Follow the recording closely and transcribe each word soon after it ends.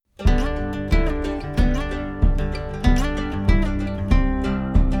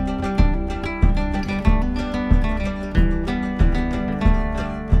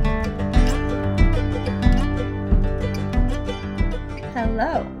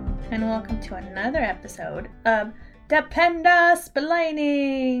and welcome to another episode of Dependa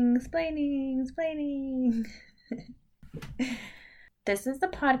Splaining. This is the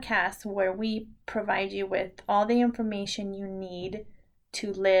podcast where we provide you with all the information you need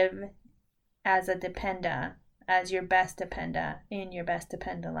to live as a dependa, as your best dependa in your best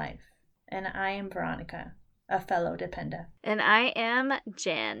dependa life. And I am Veronica, a fellow dependa. And I am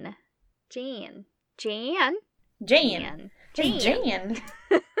Jen. Jan. Jenny.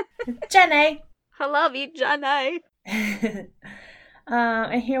 I love you, Jenny.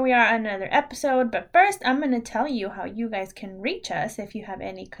 And here we are on another episode. But first, I'm going to tell you how you guys can reach us if you have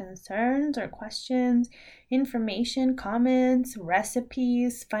any concerns or questions, information, comments,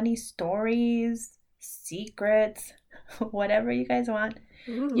 recipes, funny stories, secrets, whatever you guys want.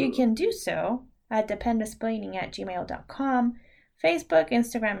 Ooh. You can do so at dependasplaining@gmail.com, Facebook,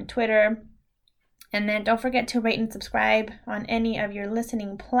 Instagram, and Twitter. And then don't forget to rate and subscribe on any of your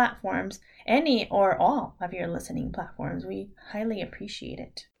listening platforms, any or all of your listening platforms. We highly appreciate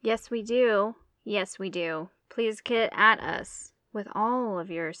it. Yes, we do. Please get at us with all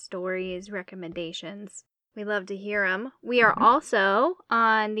of your stories, recommendations. We love to hear them. We are also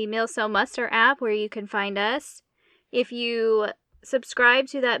on the Milso Muster app where you can find us. If you subscribe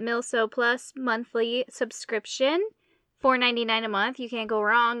to that Milso Plus monthly subscription, $4.99 a month, you can't go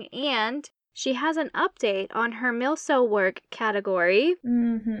wrong. And she has an update on her Milso work category.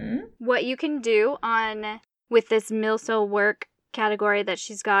 What you can do with this Milso work category that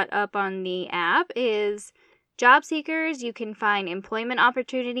she's got up on the app is job seekers. You can find employment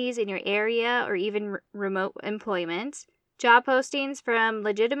opportunities in your area or even remote employment, job postings from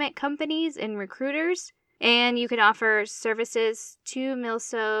legitimate companies and recruiters, and you can offer services to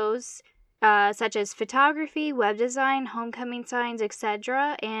Milsos such as photography, web design, homecoming signs,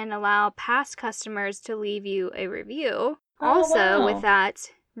 etc., and allow past customers to leave you a review. With that,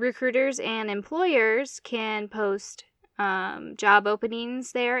 recruiters and employers can post job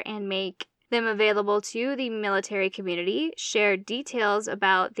openings there and make them available to the military community, share details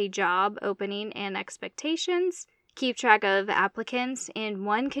about the job opening and expectations, keep track of applicants in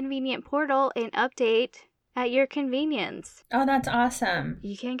one convenient portal, and update at your convenience. Oh, that's awesome.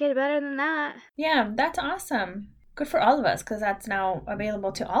 You can't get better than that. Yeah, that's awesome. Good for all of us, because that's now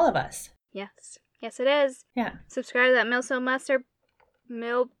available to all of us. Yes, it is. Yeah. Subscribe to that Milso Muster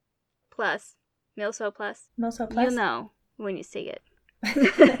Milso Plus. You know when you see it.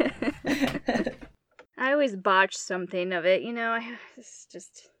 I always botch something of it,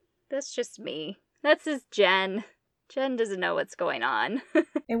 that's just me. That's just Jen. Jen doesn't know what's going on.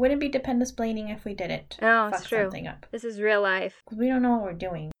 It wouldn't be Dependasplaining if we didn't it's true. Something up. This is real life. We don't know what we're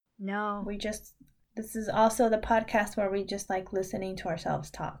doing. No. This is also the podcast where we just like listening to ourselves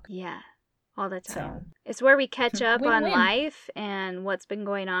talk. Yeah, all the time. So, it's where we catch up on win-win. life and what's been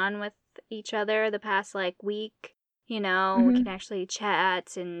going on with each other the past week. We can actually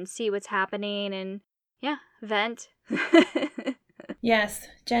chat and see what's happening and, vent. Yes,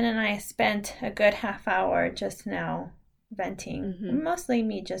 Jen and I spent a good half hour just now venting. Mostly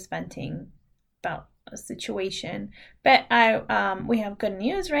me just venting about a situation. But we have good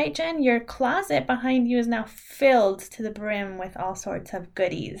news, right, Jen? Your closet behind you is now filled to the brim with all sorts of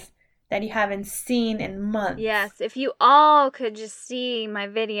goodies that you haven't seen in months. Yes, if you all could just see my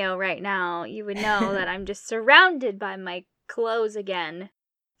video right now, you would know that I'm just surrounded by my clothes again.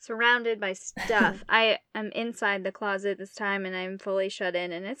 Surrounded by stuff. I am inside the closet this time and I'm fully shut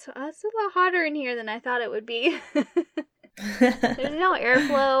in, and it's a lot hotter in here than I thought it would be. There's no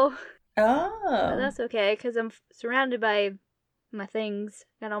airflow. Oh. But that's okay because I'm surrounded by my things.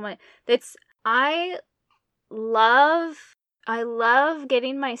 Got all my... I love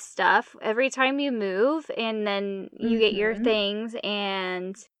getting my stuff every time you move and then you get your things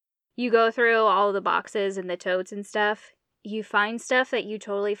and you go through all the boxes and the totes and stuff. You find stuff that you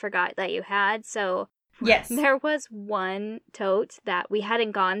totally forgot that you had. So yes, there was one tote that we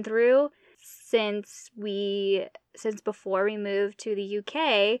hadn't gone through since before we moved to the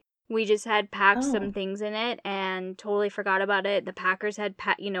UK. We just had packed some things in it and totally forgot about it. The packers had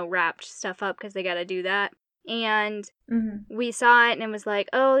wrapped stuff up because they got to do that. And we saw it and it was like,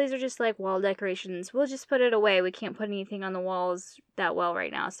 oh, these are just like wall decorations. We'll just put it away. We can't put anything on the walls that well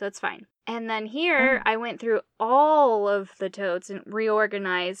right now, so it's fine. And then here, I went through all of the totes and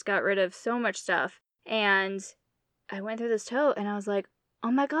reorganized, got rid of so much stuff. And I went through this tote and I was like,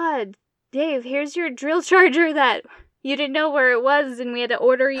 oh my god, Dave, here's your drill charger that you didn't know where it was and we had to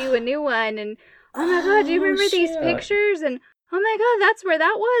order you a new one. And oh my god, do you remember these pictures? And oh my god, that's where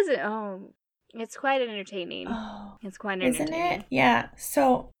that was. And it's quite entertaining. Oh, it's quite entertaining. Isn't it? Yeah.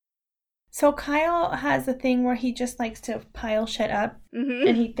 So So Kyle has a thing where he just likes to pile shit up,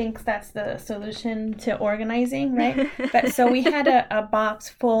 and he thinks that's the solution to organizing, right? But so we had a box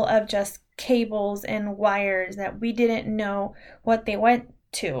full of just cables and wires that we didn't know what they went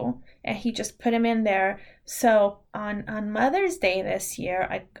to, and he just put them in there. So on Mother's Day this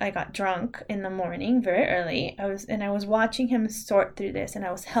year, I got drunk in the morning very early. I was watching him sort through this, and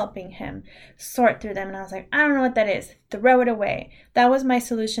I was helping him sort through them, and I was like, I don't know what that is. Throw it away. That was my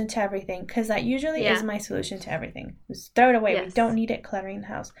solution to everything, because that usually is my solution to everything. Just throw it away. Yes. We don't need it cluttering the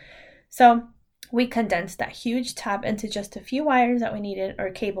house. So we condensed that huge tub into just a few wires that we needed, or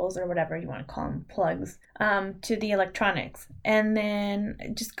cables, or whatever you want to call them, plugs, to the electronics. And then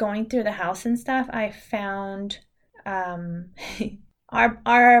just going through the house and stuff, I found our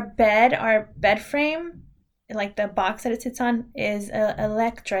bed frame, like the box that it sits on, is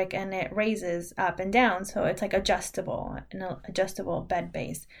electric, and it raises up and down, so it's like an adjustable bed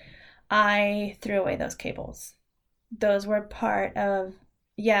base. I threw away those cables. Those were part of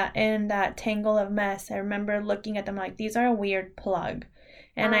in that tangle of mess. I remember looking at them like, these are a weird plug,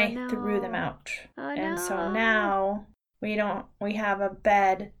 and I threw them out. So now we have a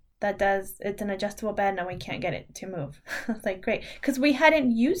bed it's an adjustable bed, and we can't get it to move. It's like, great, because we hadn't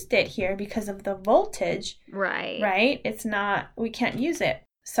used it here because of the voltage. Right? It's not, we can't use it.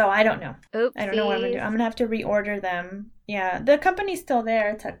 So I don't know. Oopsies. I don't know what I'm gonna do. I'm gonna have to reorder them. Yeah, the company's still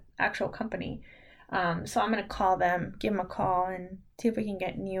there. It's an actual company. So I'm going to call them, give them a call, and see if we can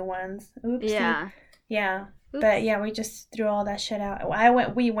get new ones. Oopsie. Yeah. Oops. But yeah, we just threw all that shit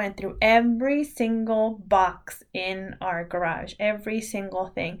out. We went through every single box in our garage, every single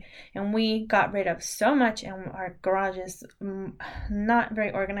thing. And we got rid of so much, and our garage is not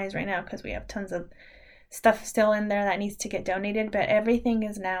very organized right now because we have tons of stuff still in there that needs to get donated. But everything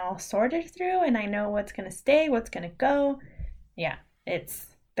is now sorted through, and I know what's going to stay, what's going to go. Yeah, it's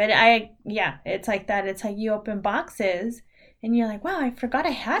like that. It's like you open boxes and you're like, wow, I forgot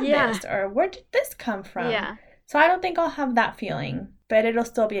I had this, or where did this come from? Yeah. So I don't think I'll have that feeling, but it'll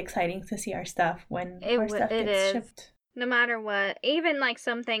still be exciting to see our stuff when our stuff gets shipped. No matter what, even like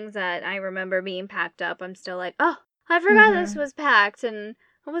some things that I remember being packed up, I'm still like, oh, I forgot this was packed, and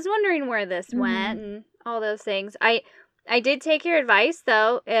I was wondering where this went, and all those things. I did take your advice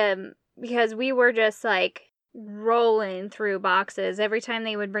though, because we were just like rolling through boxes. Every time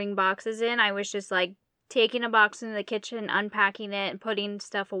they would bring boxes in, I was just like taking a box into the kitchen, unpacking it, and putting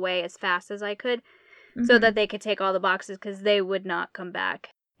stuff away as fast as I could, so that they could take all the boxes, because they would not come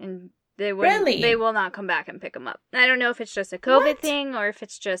back, and they will not come back and pick them up. I don't know if it's just a COVID thing, or if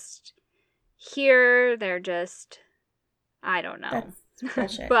it's just here they're just, I don't know. That's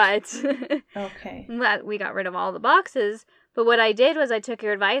bullshit. But okay, we got rid of all the boxes. But what I did was I took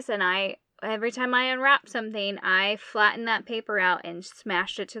your advice, and every time I unwrapped something, I flattened that paper out and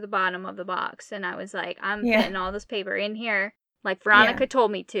smashed it to the bottom of the box. And I was like, I'm putting all this paper in here, like Veronica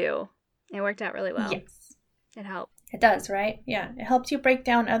told me to. It worked out really well. Yes. It helped. It does, right? Yeah. It helps you break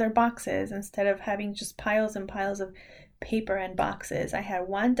down other boxes instead of having just piles and piles of paper and boxes. I had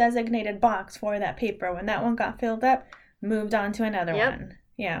one designated box for that paper. When that one got filled up, moved on to another one.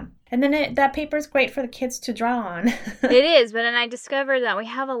 Yeah. And then that paper is great for the kids to draw on. It is, but then I discovered that we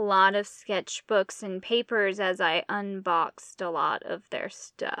have a lot of sketchbooks and papers as I unboxed a lot of their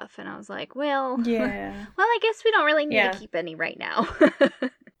stuff. And I was like, well, I guess we don't really need to keep any right now.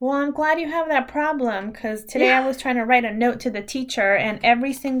 Well, I'm glad you have that problem, because today I was trying to write a note to the teacher, and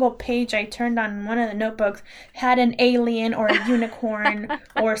every single page I turned on one of the notebooks had an alien or a unicorn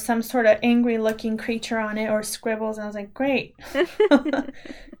or some sort of angry-looking creature on it, or scribbles, and I was like, great.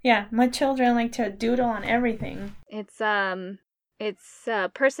 Yeah, my children like to doodle on everything. It's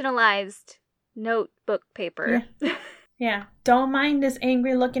personalized notebook paper. Yeah. Don't mind this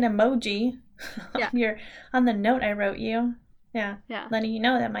angry-looking emoji on the note I wrote you. Yeah. Letting you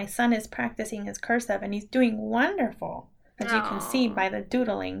know that my son is practicing his cursive, and he's doing wonderful, as you can see by the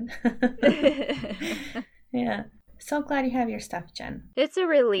doodling. Yeah. So glad you have your stuff, Jen. It's a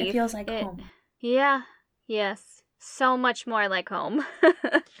relief. It feels like home. Yeah. Yes. So much more like home.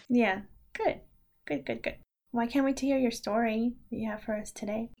 Yeah. Good. Well, I can't wait to hear your story that you have for us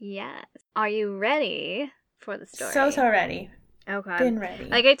today. Yes. Are you ready for the story? So ready. Okay. Been ready.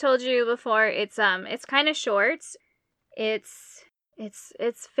 Like I told you before, it's kind of short. It's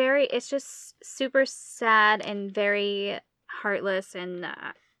just super sad and very heartless, and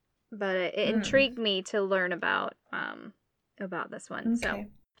but it intrigued me to learn about this one. Okay.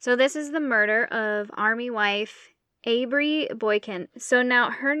 So this is the murder of Army wife Abry Boykin. So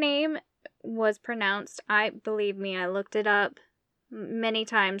now her name was pronounced, I looked it up many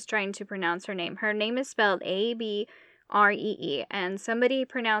times trying to pronounce her name. Her name is spelled Abree, and somebody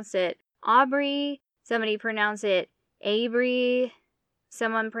pronounced it Aubrey. Somebody pronounced it Abry.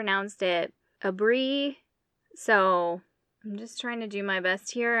 Someone pronounced it Abri. So I'm just trying to do my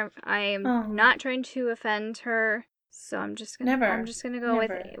best here. I'm not trying to offend her. So I'm just gonna go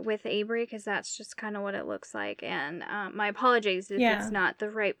with Abry because that's just kind of what it looks like. And my apologies if it's not the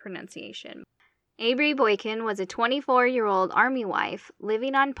right pronunciation. Abry Boykin was a 24-year-old Army wife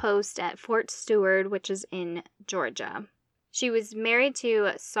living on post at Fort Stewart, which is in Georgia. She was married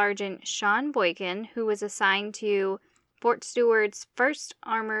to Sergeant Sean Boykin, who was assigned to Fort Stewart's 1st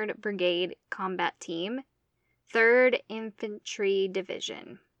Armored Brigade Combat Team, 3rd Infantry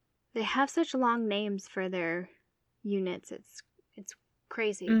Division. They have such long names for their units. It's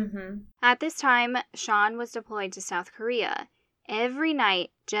crazy. Mm-hmm. At this time, Sean was deployed to South Korea. Every night,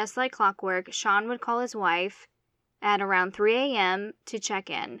 just like clockwork, Sean would call his wife at around 3 a.m. to check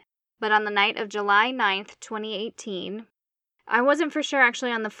in. But on the night of July 9th, 2018, I wasn't for sure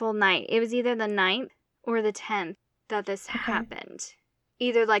actually on the full night. It was either the 9th or the 10th that this happened.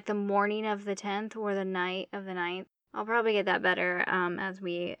 Either like the morning of the 10th or the night of the 9th. I'll probably get that better as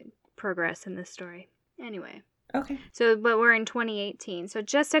we progress in this story. Anyway. Okay. So, but we're in 2018. So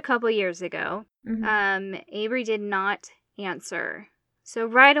just a couple years ago, Abry did not answer. So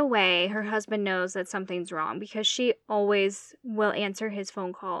right away, her husband knows that something's wrong because she always will answer his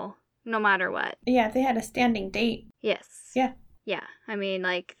phone call no matter what. Yeah, they had a standing date. Yes. Yeah. Yeah. I mean,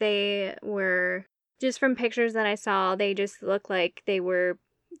 like, they were, just from pictures that I saw, they just looked like they were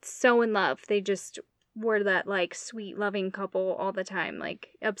so in love. They just were that, like, sweet, loving couple all the time, like,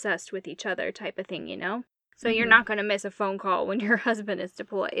 obsessed with each other type of thing, you know? So you're not going to miss a phone call when your husband is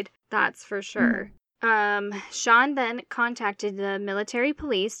deployed. That's for sure. Sean then contacted the military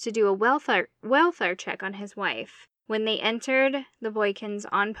police to do a welfare check on his wife. When they entered the Boykins'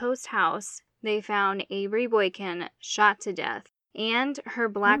 on-post house, they found Abry Boykin shot to death, and her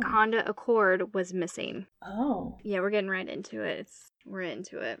black Honda Accord was missing. Oh. Yeah, we're getting right into it. We're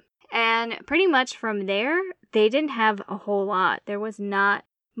into it. And pretty much from there, they didn't have a whole lot. There was not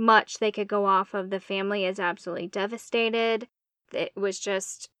much they could go off of. The family is absolutely devastated. It was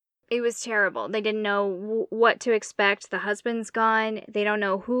terrible. They didn't know what to expect. The husband's gone. They don't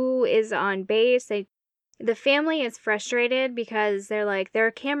know who is on base. The family is frustrated because they're like, there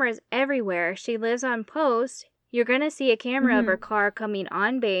are cameras everywhere. She lives on post. You're going to see a camera of her car coming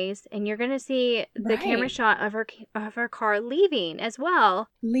on base, and you're going to see the camera shot of her car leaving as well.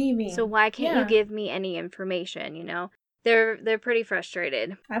 Leaving. So why can't you give me any information, you know? They're pretty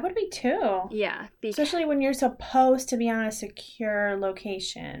frustrated. I would be too. Yeah. Especially when you're supposed to be on a secure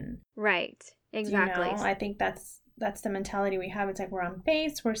location. Right. Exactly. You know, I think that's the mentality we have. It's like we're on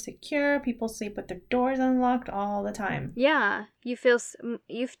base, we're secure, people sleep with their doors unlocked all the time. Yeah. You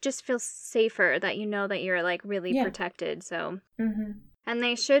just feel safer that you know that you're like really protected. So. And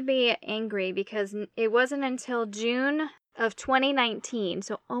they should be angry because it wasn't until June of 2019,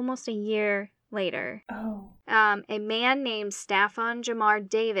 so almost a year later. A man named Staffan Jamar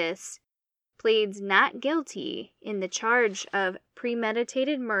Davis pleads not guilty in the charge of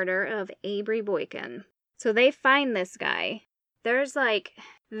premeditated murder of Abry Boykin. So they find this guy.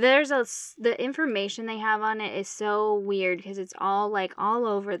 The information they have on it is so weird because it's all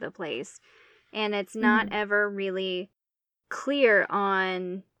over the place. And it's not ever really clear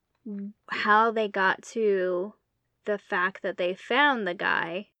on how they got to the fact that they found the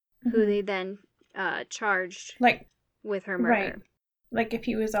guy who they then charged with her murder. Right. Like if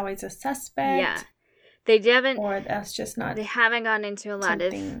he was always a suspect. Yeah. They haven't, or that's just not. They haven't gone into a lot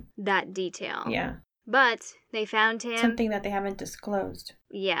of that detail. Yeah. But they found him. Something that they haven't disclosed.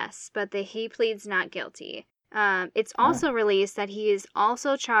 Yes, but he pleads not guilty. It's also released that he is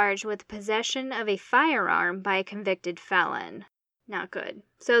also charged with possession of a firearm by a convicted felon. Not good.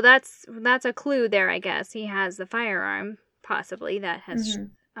 So that's a clue there, I guess. He has the firearm, possibly, that has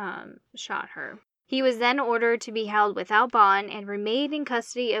shot her. He was then ordered to be held without bond and remained in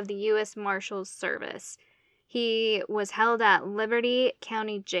custody of the U.S. Marshals Service. He was held at Liberty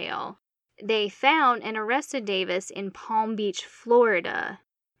County Jail. They found and arrested Davis in Palm Beach, Florida.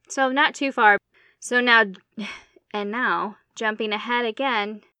 So not too far. So now, jumping ahead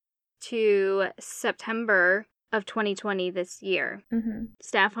again to September of 2020 this year.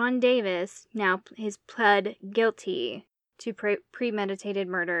 Staffan Davis now has pled guilty to premeditated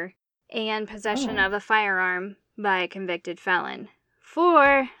murder and possession of a firearm by a convicted felon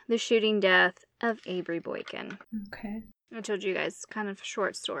for the shooting death of Abry Boykin. Okay. I told you guys kind of a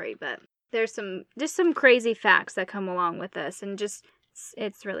short story, but there's some crazy facts that come along with this, and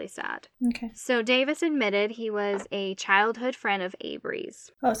it's really sad. Okay. So Davis admitted he was a childhood friend of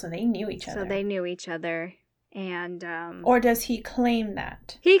Abry's. Oh, so they knew each other. So they knew each other. And or does he claim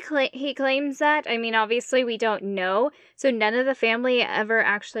that? He claims that. I mean, obviously we don't know. So none of the family ever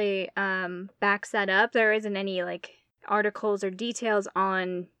actually backs that up. There isn't any like articles or details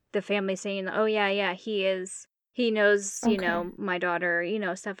on the family saying, "Oh yeah, he knows, Okay. you know, my daughter, you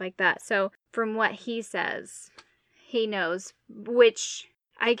know, stuff like that." So from what he says, he knows, which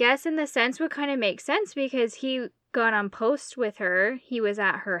I guess in the sense would kind of make sense because he got on post with her. He was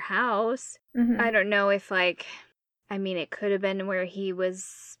at her house. Mm-hmm. I don't know if like, I mean, it could have been where he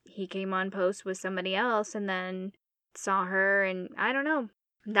came on post with somebody else and then saw her, and I don't know.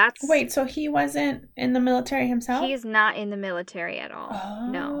 Wait, so he wasn't in the military himself? He's not in the military at all. Oh,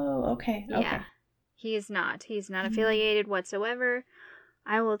 no. Okay. Yeah. Okay. He is not. He's not affiliated whatsoever.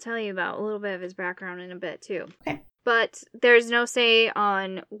 I will tell you about a little bit of his background in a bit, too. Okay. But there's no say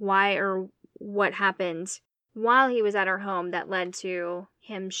on why or what happened while he was at her home that led to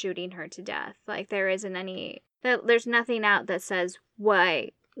him shooting her to death. Like, there's nothing out that says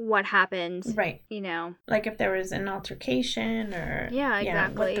what happened. Right. You know. Like if there was an altercation or... Yeah,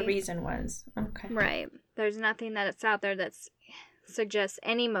 exactly. What the reason was. Okay. Right. There's nothing that's out there that suggests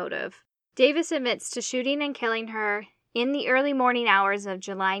any motive. Davis admits to shooting and killing her in the early morning hours of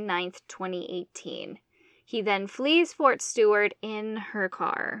July 9th, 2018. He then flees Fort Stewart in her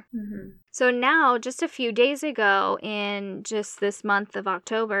car. Mm-hmm. So now, just a few days ago, in just this month of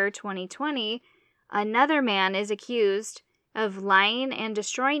October 2020, another man is accused of lying and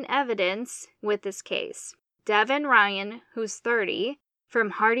destroying evidence with this case. Devin Ryan, who's 30,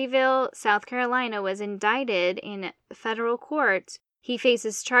 from Hardeeville, South Carolina, was indicted in federal court. He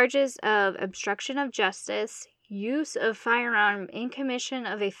faces charges of obstruction of justice, use of firearm in commission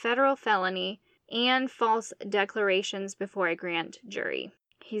of a federal felony, and false declarations before a grand jury.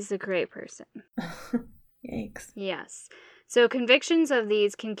 He's a great person. Yikes. Yes. So convictions of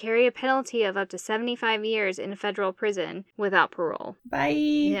these can carry a penalty of up to 75 years in federal prison without parole. Bye.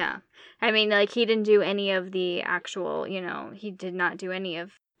 Yeah. I mean, like, he didn't do any of the actual, you know, he did not do any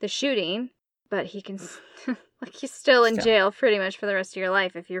of the shooting, but he can, like, he's still in jail pretty much for the rest of your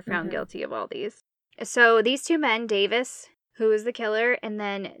life if you're found guilty of all these. So these two men, Davis, who was the killer, and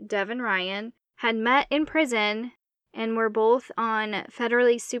then Devin Ryan, had met in prison and were both on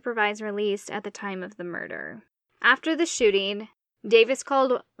federally supervised release at the time of the murder. After the shooting, Davis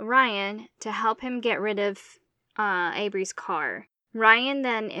called Ryan to help him get rid of Avery's car. Ryan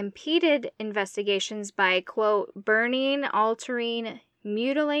then impeded investigations by, quote, burning, altering,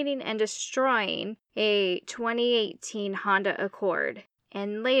 mutilating, and destroying a 2018 Honda Accord,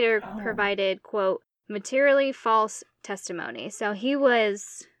 and later provided, quote, materially false testimony. So he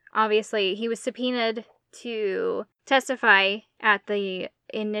was subpoenaed to testify at the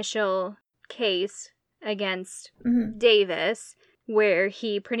initial case against Davis, where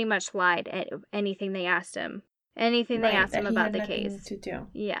he pretty much lied at anything they asked him. Anything they asked him about the case. To do.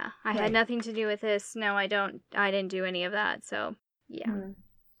 Yeah. I had nothing to do with this. No, I didn't do any of that. So, yeah.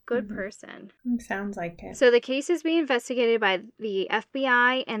 Good person. Sounds like it. So the case is being investigated by the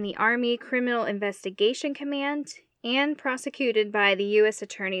FBI and the Army Criminal Investigation Command and prosecuted by the U.S.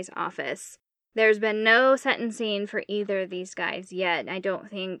 Attorney's Office. There's been no sentencing for either of these guys yet. I don't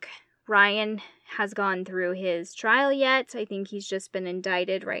think Ryan has gone through his trial yet. I think he's just been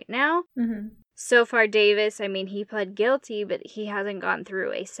indicted right now. So far, Davis, I mean, he pled guilty, but he hasn't gone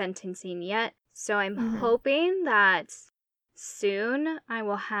through a sentencing yet. So I'm hoping that soon I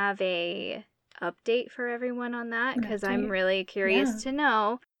will have a update for everyone on that, because I'm really curious to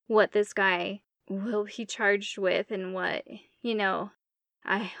know what this guy will be charged with and what, you know,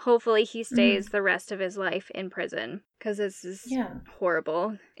 hopefully he stays the rest of his life in prison, because this is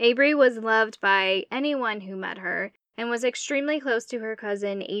horrible. Avery was loved by anyone who met her and was extremely close to her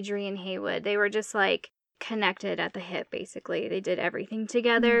cousin, Adrienne Haywood. They were just like connected at the hip, basically. They did everything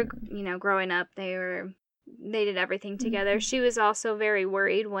together. You know, growing up, they did everything together. She was also very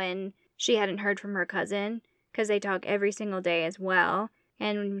worried when she hadn't heard from her cousin, because they talk every single day as well.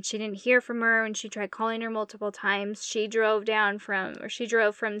 And when she didn't hear from her, and she tried calling her multiple times, she drove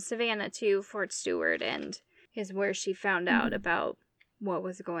from Savannah to Fort Stewart, and is where she found out about what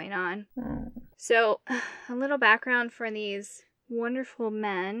was going on. So, a little background for these wonderful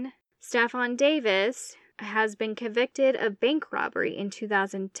men. Stephon Davis has been convicted of bank robbery in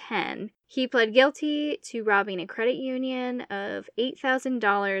 2010. He pled guilty to robbing a credit union of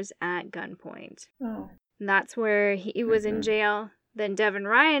 $8,000 at gunpoint. That's where he was in jail. Then Devin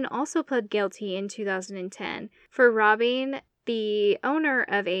Ryan also pled guilty in 2010 for robbing the owner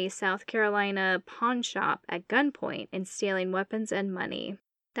of a South Carolina pawn shop at gunpoint and stealing weapons and money.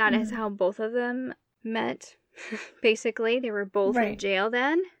 That is how both of them met. Basically, they were both in jail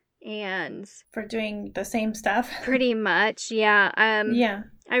then. and for doing the same stuff. Pretty much, yeah. Yeah.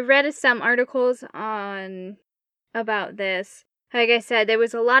 I read some articles about this. Like I said, there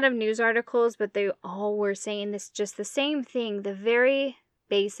was a lot of news articles, but they all were saying just the same thing, the very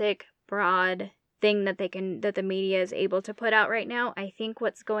basic, broad thing that the media is able to put out right now. I think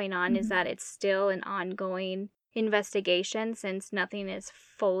what's going on is that it's still an ongoing investigation since nothing is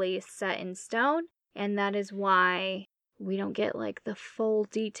fully set in stone, and that is why we don't get like the full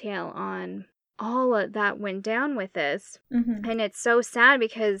detail on all of that went down with this. And it's so sad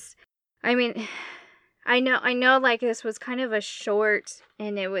because, I mean, I know like this was kind of a short,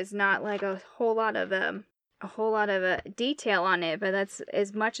 and it was not like a whole lot of detail on it, but that's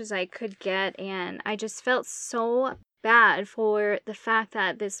as much as I could get. And I just felt so bad for the fact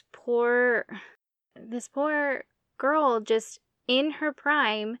that this poor girl, just in her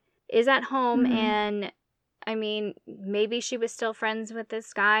prime, is at home. And I mean, maybe she was still friends with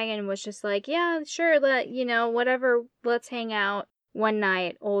this guy and was just like, yeah, sure, whatever, let's hang out one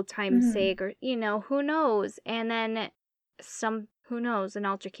night, old time's sake, or, who knows? And then who knows, an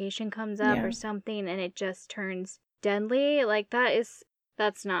altercation comes up or something, and it just turns deadly. Like, that's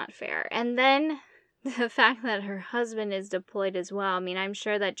not fair. And then the fact that her husband is deployed as well, I mean, I'm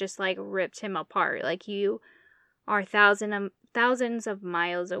sure that just, like, ripped him apart. Like, you are thousands of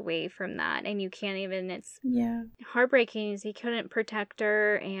miles away from that, and you can't even, it's heartbreaking. He couldn't protect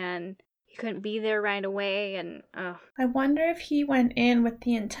her, and he couldn't be there right away, and I wonder if he went in with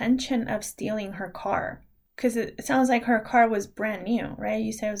the intention of stealing her car, because it sounds like her car was brand new, right?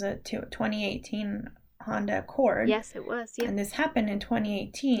 You said it was a 2018 Honda Accord. Yes, it was. Yeah. And this happened in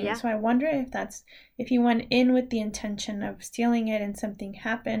 2018. Yeah. So I wonder if he went in with the intention of stealing it and something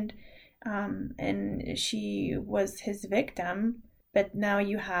happened, and she was his victim. But now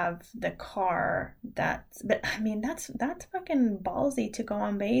you have the car. But I mean, that's fucking ballsy to go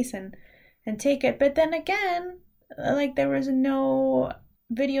on base and take it. But then again, like, there was no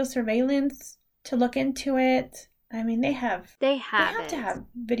video surveillance to look into it. I mean, they have to have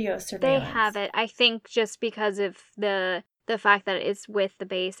video surveillance. They have it. I think just because of the fact that it's with the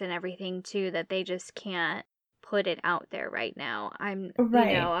base and everything too, that they just can't put it out there right now.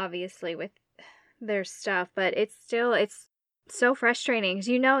 Obviously with their stuff, but it's so frustrating because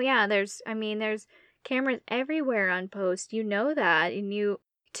there's cameras everywhere on post. That, and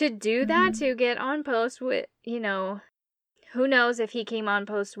to do that, to get on post with, who knows if he came on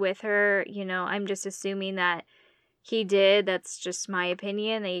post with her. I'm just assuming that he did. That's just my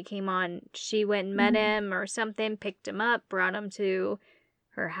opinion, that he came on, she went and met him or something, picked him up, brought him to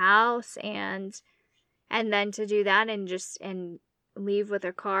her house, and then to do that and leave with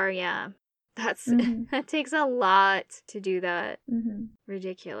her car. That's that takes a lot to do that.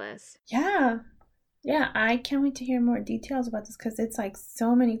 Ridiculous. Yeah, I can't wait to hear more details about this, because it's like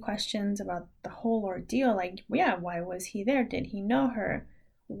so many questions about the whole ordeal. Like, why was he there? Did he know her?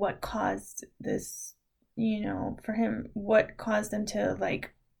 What caused this, for him? What caused them to,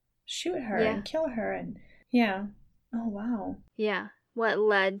 like, shoot her and kill her? And oh, wow. Yeah, what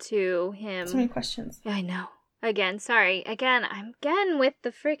led to him? So many questions. I know. I'm with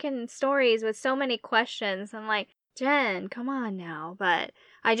the freaking stories with so many questions. I'm like, Jen, come on now. But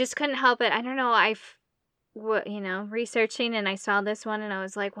I just couldn't help it. I don't know. Researching, and I saw this one, and I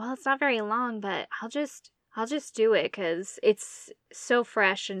was like, well, it's not very long, but I'll just do it because it's so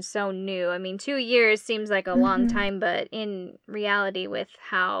fresh and so new. I mean, 2 years seems like a long time, but in reality, with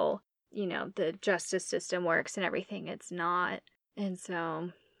how, the justice system works and everything, it's not. And so,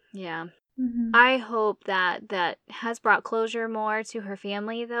 yeah. I hope that has brought closure more to her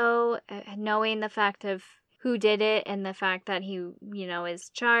family, though, knowing the fact of who did it and the fact that he, is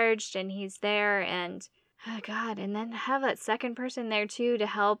charged and he's there, and God, and then have that second person there too to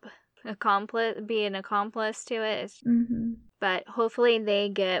help be an accomplice to it. But hopefully they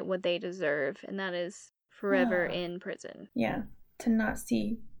get what they deserve, and that is forever in prison. Yeah, to not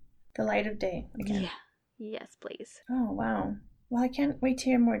see the light of day again. Yeah. Yes, please. Oh, wow. Well, I can't wait to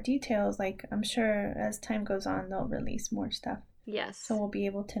hear more details. Like, I'm sure as time goes on, they'll release more stuff. Yes. So we'll be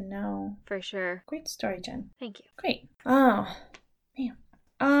able to know. For sure. Great story, Jen. Thank you. Great. Oh, man.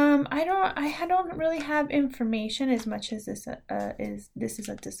 I don't really have information as much as this is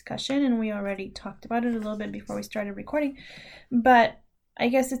a discussion, and we already talked about it a little bit before we started recording. But I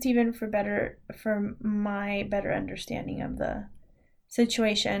guess it's even for my better understanding of the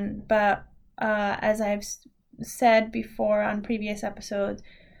situation. But as I've said before on previous episodes,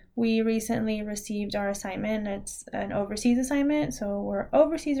 we recently received our assignment. It's an overseas assignment, so we're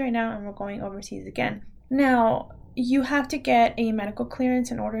overseas right now, and we're going overseas again. Now, you have to get a medical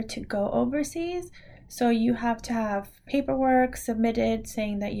clearance in order to go overseas. So you have to have paperwork submitted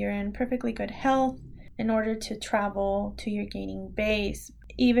saying that you're in perfectly good health in order to travel to your gaining base.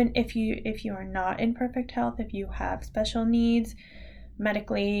 Even if you are not in perfect health, if you have special needs,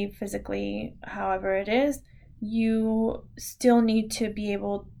 medically, physically, however it is, you still need to be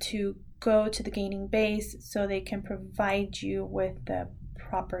able to go to the gaining base so they can provide you with the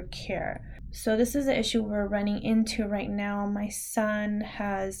proper care. So this is an issue we're running into right now. My son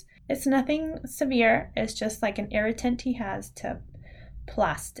it's nothing severe. It's just like an irritant he has to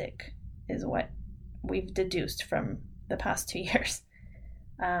plastic is what we've deduced from the past 2 years.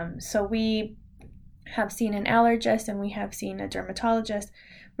 So we have seen an allergist and we have seen a dermatologist.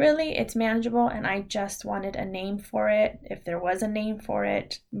 Really, it's manageable, and I just wanted a name for it, if there was a name for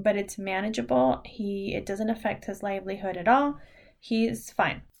it, but it's manageable. It doesn't affect his livelihood at all. He's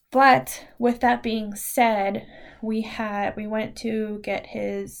fine. But with that being said, we went to get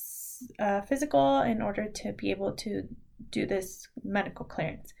his physical in order to be able to do this medical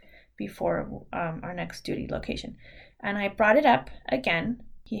clearance before our next duty location. And I brought it up again.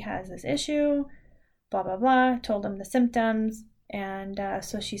 He has this issue, blah, blah, blah, told him the symptoms. And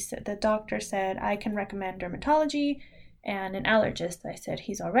so the doctor said, I can recommend dermatology and an allergist. I said,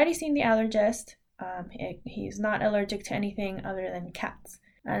 he's already seen the allergist. He's not allergic to anything other than cats.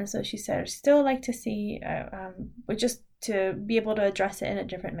 And so she said, I'd still like to see, just to be able to address it in a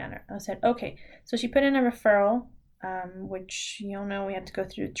different manner. I said, okay. So she put in a referral, which we have to go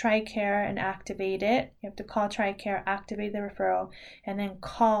through TRICARE and activate it. You have to call TRICARE, activate the referral, and then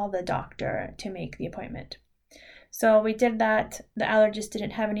call the doctor to make the appointment. So we did that. The allergist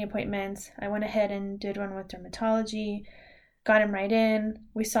didn't have any appointments. I went ahead and did one with dermatology, got him right in.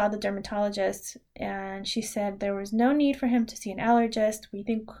 We saw the dermatologist, and she said there was no need for him to see an allergist. We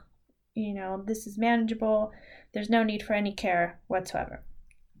think, this is manageable. There's no need for any care whatsoever.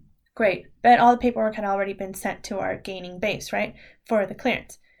 Great. But all the paperwork had already been sent to our gaining base, right, for the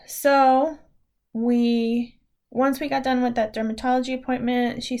clearance. So once we got done with that dermatology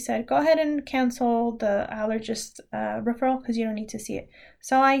appointment, she said, go ahead and cancel the allergist referral because you don't need to see it.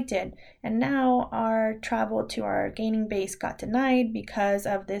 So I did. And now our travel to our gaining base got denied because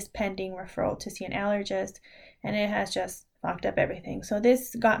of this pending referral to see an allergist. And it has just fucked up everything. So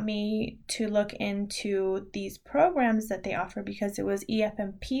this got me to look into these programs that they offer because it was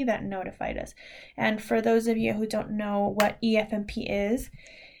EFMP that notified us. And for those of you who don't know what EFMP is,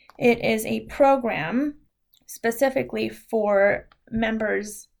 it is a program specifically for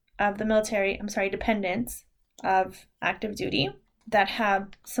members of the military, dependents of active duty that have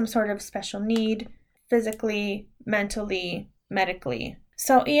some sort of special need, physically, mentally, medically.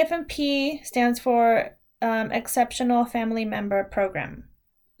 So EFMP stands for Exceptional Family Member Program.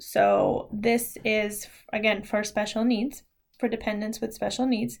 So this is, again, for special needs, for dependents with special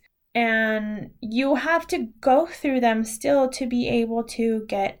needs. And you have to go through them still to be able to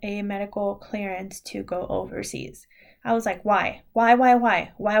get a medical clearance to go overseas. I was like, why? Why?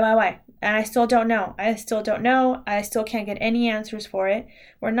 And I still don't know. I still can't get any answers for it.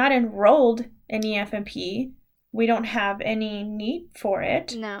 We're not enrolled in EFMP. We don't have any need for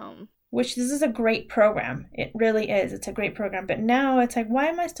it. No. Which this is a great program. It really is. It's a great program. But now it's like, why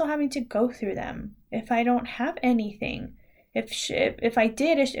am I still having to go through them if I don't have anything? If I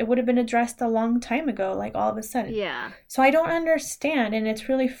did, it would have been addressed a long time ago, like all of a sudden. Yeah. So I don't understand, and it's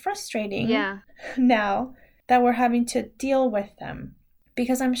really frustrating now that we're having to deal with them.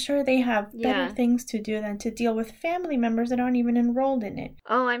 Because I'm sure they have better things to do than to deal with family members that aren't even enrolled in it.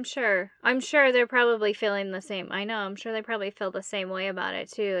 Oh, I'm sure. I'm sure they're probably feeling the same. I know. I'm sure they probably feel the same way about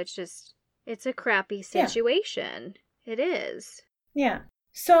it, too. It's a crappy situation. Yeah. It is. Yeah.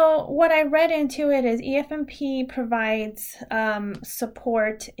 So what I read into it is EFMP provides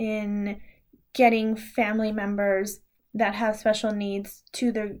support in getting family members that have special needs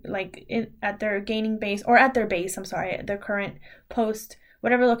to their, at their gaining base, or at their base, at their current post,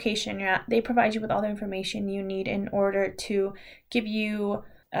 whatever location you're at. They provide you with all the information you need in order to give you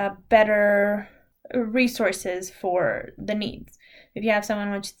better resources for the needs. If you have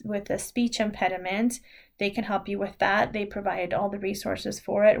someone with a speech impediment, they can help you with that. They provide all the resources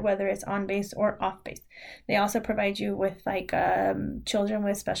for it, whether it's on base or off base. They also provide you with children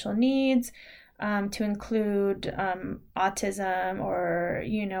with special needs, to include autism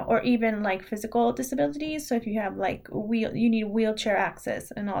or even physical disabilities. So if you have you need wheelchair access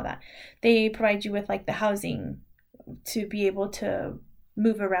and all that, they provide you with the housing to be able to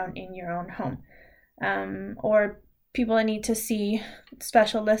move around in your own home, or people that need to see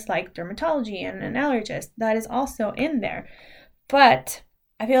specialists like dermatology and an allergist. That is also in there. But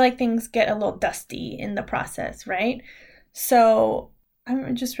I feel like things get a little dusty in the process, right? So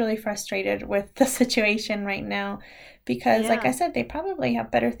I'm just really frustrated with the situation right now because, like I said, they probably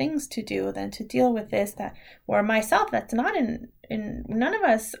have better things to do than to deal with this. Or myself, that's not in none of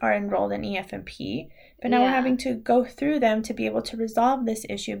us are enrolled in EFMP, but now we're having to go through them to be able to resolve this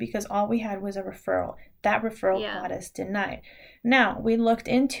issue because all we had was a referral. That referral got us denied. Now, we looked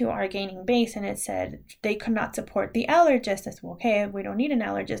into our gaining base and it said they could not support the allergist. I said, well, okay, we don't need an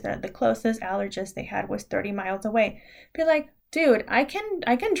allergist. The closest allergist they had was 30 miles away. Be like, dude, I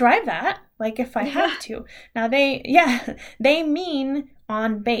can drive that, like, if I have to. Now they mean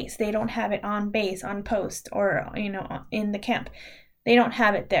on base. They don't have it on base, on post, or, you know, in the camp. They don't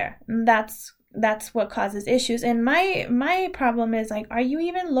have it there. That's what causes issues. And my problem is, like, are you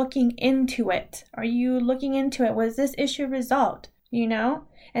even looking into it? Are you looking into it? Was this issue resolved? You know?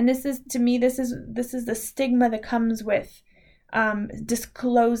 And this is, to me, this is the stigma that comes with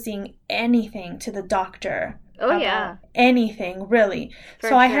disclosing anything to the doctor. Anything, really.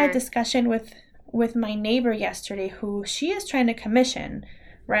 So I had a discussion with my neighbor yesterday who she is trying to commission,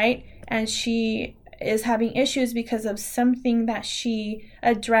 right? And she is having issues because of something that she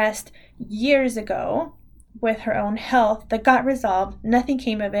addressed years ago with her own health that got resolved. Nothing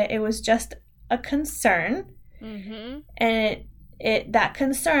came of it. It was just a concern. And that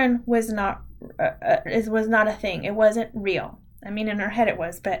concern was not a thing. It wasn't real. I mean, in her head it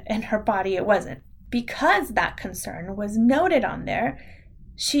was, but in her body it wasn't. Because that concern was noted on there,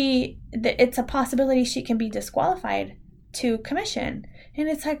 it's a possibility she can be disqualified to commission. And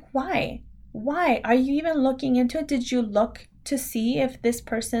it's like, why? Why? Are you even looking into it? Did you look to see if this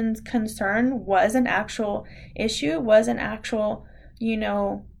person's concern was an actual issue, was an actual, you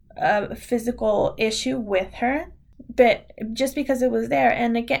know, physical issue with her? But just because it was there,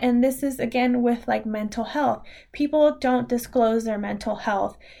 and this is again with like mental health, people don't disclose their mental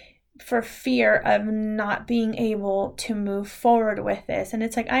health for fear of not being able to move forward with this. And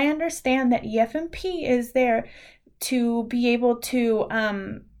it's like, I understand that EFMP is there to be able to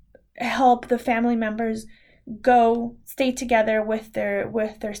help the family members stay together with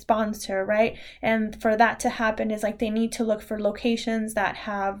their sponsor, right? And for that to happen is like they need to look for locations that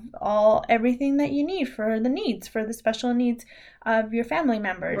have everything that you need for the special needs of your family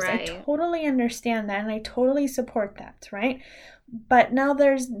members. Right. I totally understand that, and I totally support that, right? But now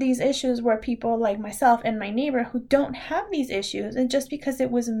there's these issues where people like myself and my neighbor who don't have these issues, and just because it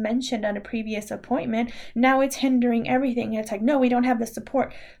was mentioned at a previous appointment, now it's hindering everything. It's like, no, we don't have the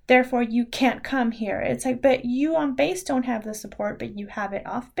support, therefore you can't come here. It's like, but you on base don't have the support, but you have it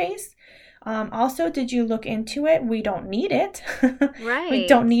off base. Also, did you look into it? We don't need it. Right. We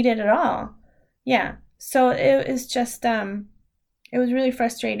don't need it at all. Yeah. So it was just, it was really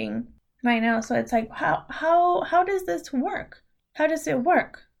frustrating right now. So it's like, how does this work? How does it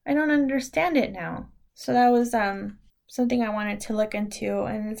work? I don't understand it now. So that was something I wanted to look into.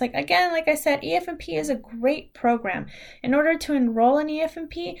 And it's like, again, like I said, EFMP is a great program. In order to enroll in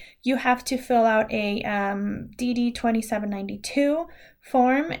EFMP, you have to fill out a DD 2792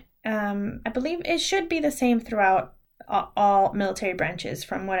 form. I believe it should be the same throughout all military branches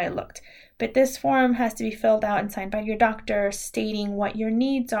from what I looked. But this form has to be filled out and signed by your doctor stating what your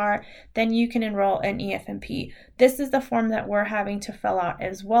needs are. Then you can enroll in EFMP. This is the form that we're having to fill out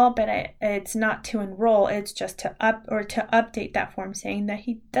as well, but it's not to enroll. It's just to update that form saying that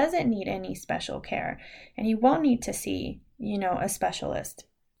he doesn't need any special care and he won't need to see, you know, a specialist.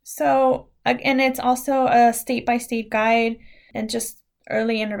 So, and it's also a state-by-state guide and just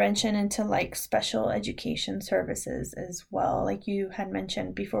early intervention into like special education services as well. Like you had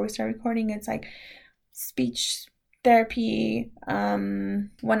mentioned before we started recording, it's like speech therapy,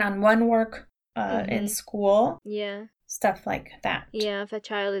 one-on-one work in school. Yeah. Stuff like that. Yeah, if a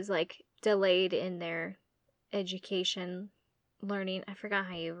child is like delayed in their education learning, I forgot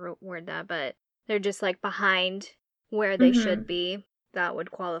how you word that, but they're just like behind where they should be, that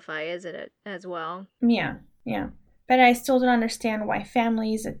would qualify as it as well. Yeah, yeah. But I still don't understand why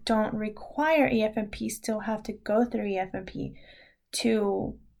families that don't require EFMP still have to go through EFMP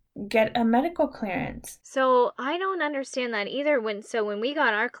to get a medical clearance. So I don't understand that either. When we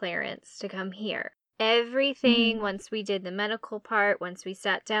got our clearance to come here, everything, once we did the medical part, once we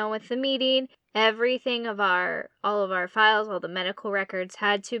sat down with the meeting, everything of all of our files, all the medical records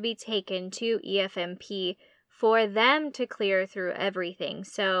had to be taken to EFMP for them to clear through everything.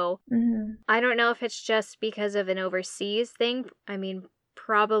 So I don't know if it's just because of an overseas thing. I mean,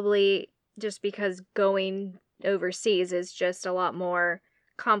 probably just because going overseas is just a lot more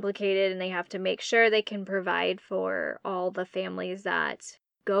complicated and they have to make sure they can provide for all the families that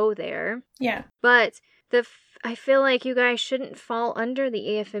go there. Yeah. But I feel like you guys shouldn't fall under the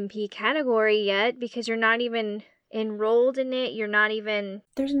EFMP category yet because you're not even enrolled in it. You're not even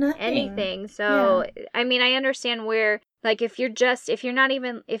there's nothing. Anything. So, yeah. I mean, I understand where, like, if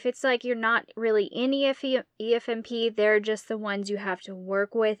it's like you're not really in EFMP, they're just the ones you have to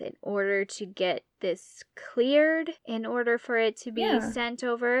work with in order to get this cleared, in order for it to be sent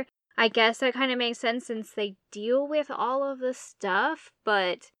over. I guess that kind of makes sense since they deal with all of the stuff,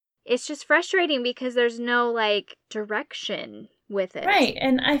 but it's just frustrating because there's no, like, direction with it. Right.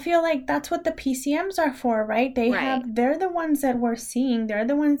 And I feel like that's what the PCMs are for, right? They're the ones that we're seeing. They're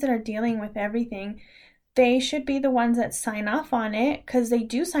the ones that are dealing with everything. They should be the ones that sign off on it because they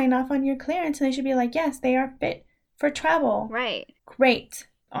do sign off on your clearance, and they should be like, yes, they are fit for travel. Right. Great.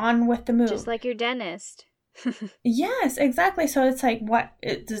 On with the move. Just like your dentist. Yes, exactly. So it's like, what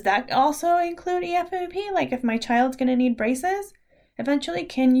does that also include EFMP? Like, if my child's going to need braces, eventually,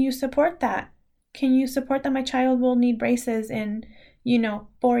 can you support that? Can you support that my child will need braces in,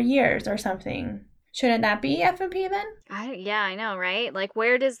 4 years or something? Shouldn't that be EFMP then? I know, right? Like,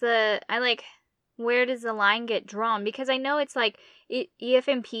 where does the line get drawn? Because I know it's like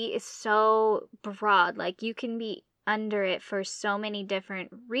EFMP is so broad. Like, you can be under it for so many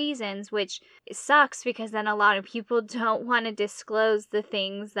different reasons, which sucks because then a lot of people don't want to disclose the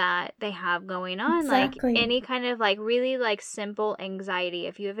things that they have going on. Exactly. Like any kind of like really like simple anxiety.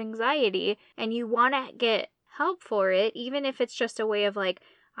 If you have anxiety and you want to get help for it, even if it's just a way of like,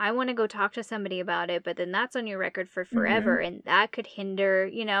 I want to go talk to somebody about it, but then that's on your record for forever, and that could hinder,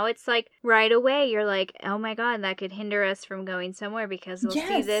 it's like right away you're like, oh my God, that could hinder us from going somewhere because we'll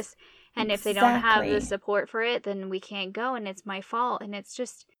see this. And if they don't have the support for it, then we can't go, and it's my fault. And it's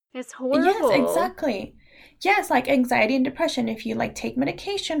just, it's horrible. Yes, exactly. Yes, like anxiety and depression. If you like take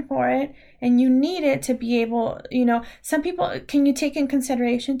medication for it and you need it to be able, some people, can you take in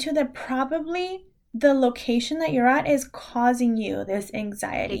consideration too that probably the location that you're at is causing you this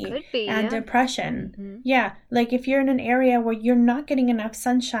anxiety and depression. Mm-hmm. Yeah, like if you're in an area where you're not getting enough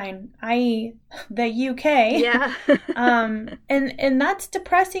sunshine, i.e. the UK, and that's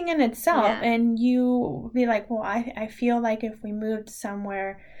depressing in itself. Yeah. And you be like, well, I feel like if we moved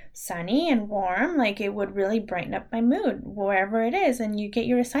somewhere sunny and warm, like it would really brighten up my mood wherever it is. And you get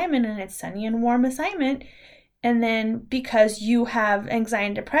your assignment and it's sunny and warm assignment. And then because you have anxiety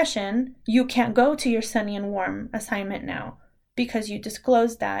and depression, you can't go to your sunny and warm assignment now because you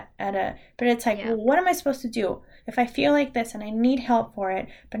disclosed that but it's like, well, what am I supposed to do if I feel like this and I need help for it,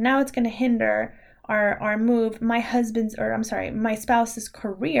 but now it's going to hinder our move, my spouse's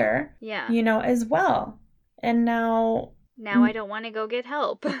career, as well. And now I don't want to go get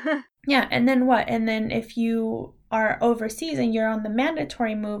help. Yeah. And then what? And then if you are overseas and you're on the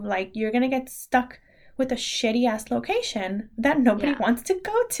mandatory move, like you're going to get stuck with a shitty ass location that nobody wants to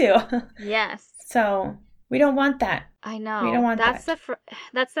go to. Yes. So we don't want that. I know. We don't want that.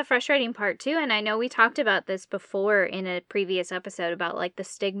 That's the frustrating part too. And I know we talked about this before in a previous episode about like the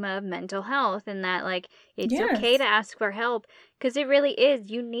stigma of mental health and that like it's okay to ask for help because it really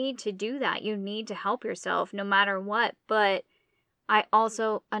is. You need to do that. You need to help yourself no matter what. But I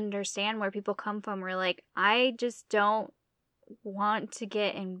also understand where people come from. Where like I just don't want to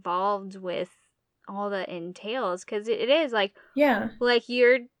get involved with all that entails because it is like like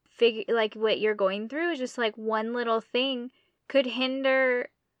you're like what you're going through is just like one little thing could hinder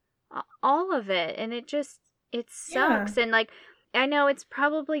all of it, and it sucks. And like I know it's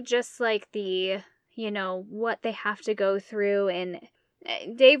probably just like the what they have to go through, and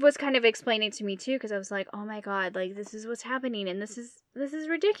Dave was kind of explaining to me too because I was like, oh my God, like this is what's happening and this is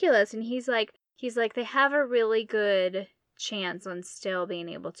ridiculous. And he's like they have a really good chance on still being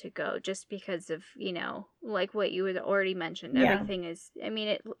able to go just because of like what you had already mentioned. Everything is, I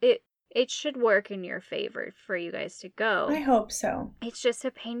mean, it should work in your favor for you guys to go. I hope so. It's just a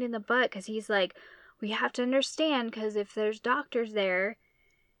pain in the butt because he's like, we have to understand because if there's doctors there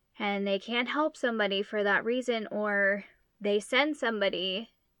and they can't help somebody for that reason, or they send somebody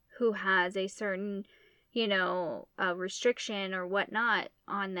who has a certain restriction or whatnot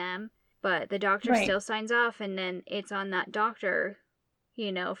on them, but the doctor still signs off, and then it's on that doctor,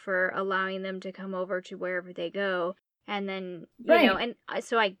 for allowing them to come over to wherever they go. And then, and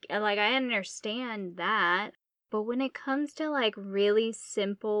so I understand that. But when it comes to, like, really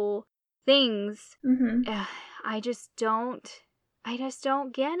simple things, I just don't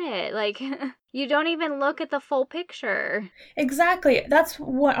get it. Like, you don't even look at the full picture. Exactly. That's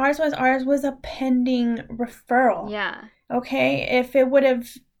what ours was. Ours was a pending referral. Yeah. Okay? If it would have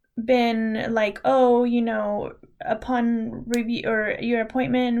been like, upon review or your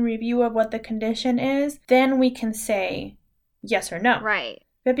appointment review of what the condition is, then we can say yes or no. Right.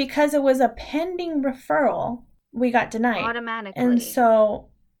 But because it was a pending referral, we got denied automatically. And so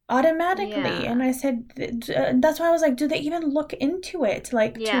automatically. And I said, that's why I was like, do they even look into it,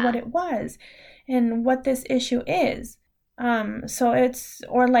 like to what it was and what this issue is? So it's,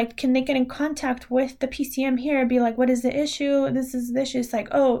 or like, can they get in contact with the PCM here and be like, what is the issue? This is the issue. It's like,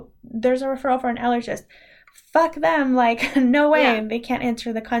 oh, there's a referral for an allergist. Fuck them. Like, no way. They can't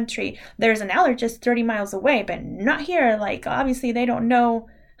enter the country. There's an allergist 30 miles away, but not here. Like, obviously they don't know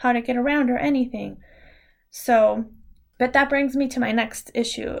how to get around or anything. So, but that brings me to my next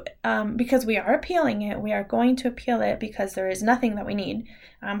issue, because we are appealing it. We are going to appeal it because there is nothing that we need.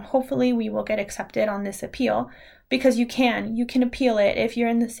 Hopefully we will get accepted on this appeal, because you can appeal it if you're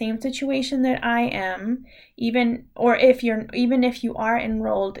in the same situation that I am, even if you are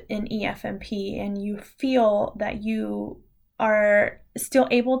enrolled in EFMP and you feel that you are still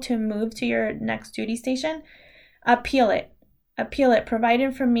able to move to your next duty station, appeal it, provide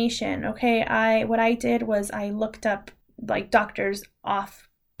information. Okay, what I did was I looked up like doctors off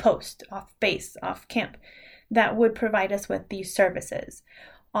post, off base, off camp that would provide us with these services.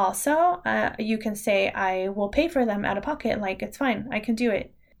 Also, you can say, I will pay for them out of pocket. Like, it's fine. I can do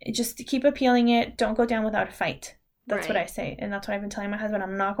it. Just keep appealing it. Don't go down without a fight. That's what I say. And that's what I've been telling my husband.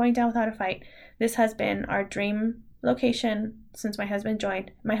 I'm not going down without a fight. This has been our dream location since my husband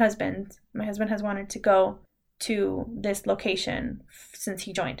joined. My husband has wanted to go to this location since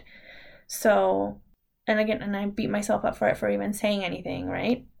he joined. So, and I beat myself up for it for even saying anything,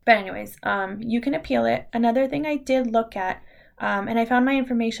 right? But anyways, you can appeal it. Another thing I did look at, and I found my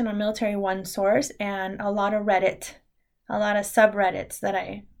information on Military One source and a lot of subreddits that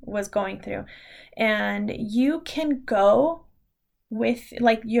I was going through. And you can go with,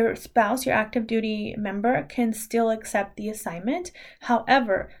 like, your spouse, your active duty member can still accept the assignment.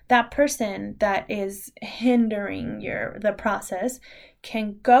 However, that person that is hindering the process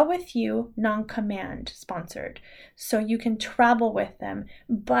can go with you non-command sponsored. So you can travel with them,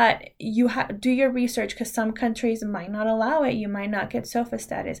 but you do your research, because some countries might not allow it. You might not get SOFA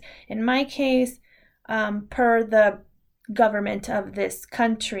status. In my case, per the government of this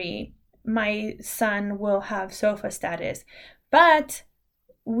country, my son will have SOFA status, but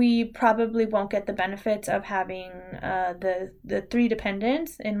we probably won't get the benefits of having the 3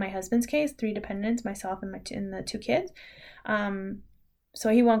 dependents. In my husband's case, 3 dependents, myself and the 2 kids. So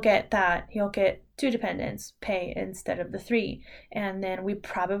he won't get that. He'll get 2 dependents pay instead of the 3. And then we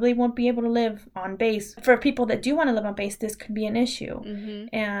probably won't be able to live on base. For people that do want to live on base, this could be an issue.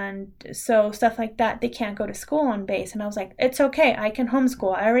 Mm-hmm. And so stuff like that, they can't go to school on base. And I was like, it's okay. I can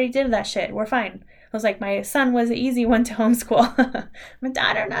homeschool. I already did that shit. We're fine. I was like, my son was the easy one to homeschool. My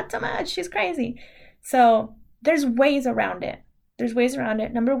daughter, not so much. She's crazy. So there's ways around it.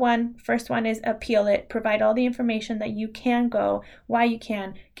 Number one, first one is appeal it. Provide all the information that you can go, why you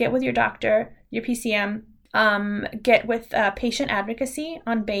can. Get with your doctor, your PCM. Get with patient advocacy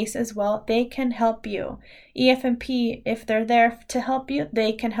on base as well. They can help you. EFMP, if they're there to help you,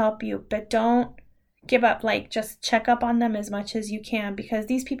 they can help you. But don't give up. Like, just check up on them as much as you can, because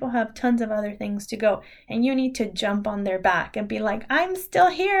these people have tons of other things to go, and you need to jump on their back and be like, I'm still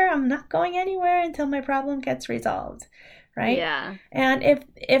here. I'm not going anywhere until my problem gets resolved. Right? Yeah. And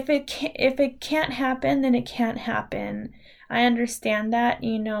if it can't happen, then it can't happen. I understand that,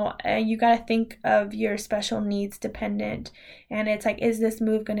 you got to think of your special needs dependent, and it's like, is this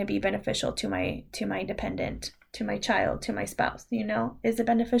move going to be beneficial to my dependent, to my child, to my spouse? Is it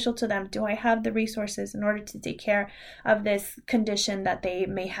beneficial to them? Do I have the resources in order to take care of this condition that they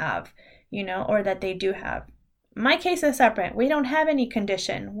may have, or that they do have? My case is separate. We don't have any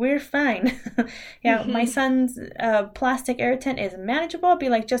condition. We're fine. My son's plastic irritant is manageable. I'll be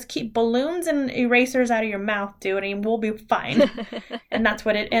like, just keep balloons and erasers out of your mouth, dude, and we'll be fine. and that's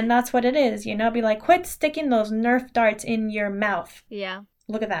what it is. Be like, quit sticking those Nerf darts in your mouth. Yeah.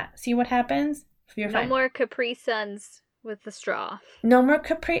 Look at that. See what happens? You're fine. No more Capri Suns with the straw. No more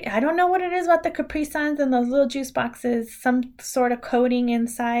Capri. I don't know what it is about the Capri Suns and those little juice boxes. Some sort of coating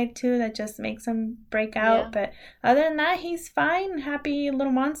inside too that just makes him break out. Yeah. But other than that, he's fine. Happy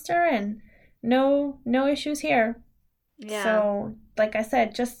little monster, and no issues here. Yeah. So, like I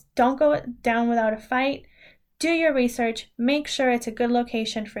said, just don't go down without a fight. Do your research. Make sure it's a good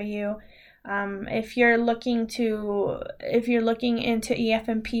location for you. If you're looking into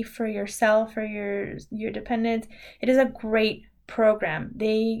EFMP for yourself or your dependents, it is a great program.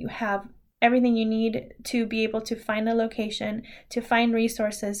 They have everything you need to be able to find a location, to find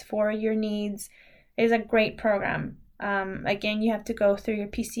resources for your needs. It is a great program. Again, you have to go through your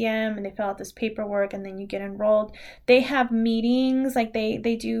PCM and they fill out this paperwork and then you get enrolled. They have meetings, like they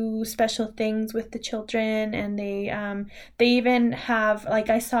do special things with the children, and they even have, like,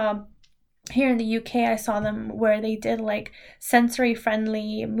 I saw here in the UK, I saw them where they did like sensory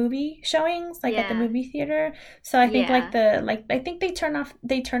friendly movie showings, like at the movie theater. So I think I think they turn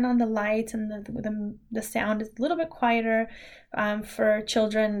on the lights, and the sound is a little bit quieter for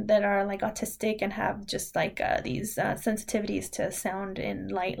children that are like autistic and have just like these sensitivities to sound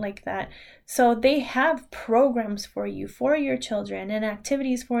and light like that. So they have programs for your children, and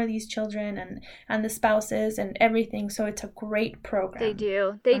activities for these children and the spouses and everything. So it's a great program.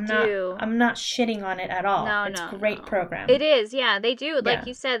 They do. I'm not shitting on it at all. It's a great program. It is, yeah, they do. Like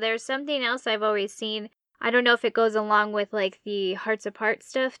you said, there's something else I've always seen. I don't know if it goes along with like the Hearts Apart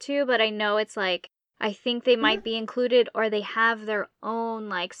stuff too, but I know it's like, I think they might be included, or they have their own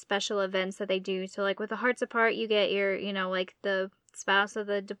like special events that they do. So like with the Hearts Apart, you get your, like the spouse of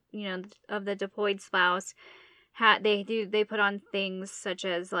the, of the deployed spouse. They put on things such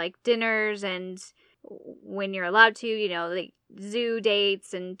as like dinners, and when you're allowed to, like zoo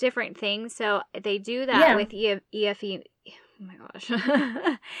dates and different things. So they do that with EFE. Oh my gosh.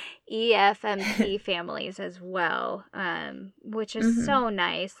 EFMP families as well, which is so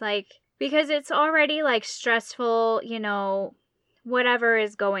nice. Like, because it's already like stressful, whatever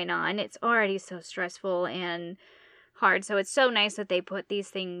is going on. It's already so stressful and hard. So it's so nice that they put these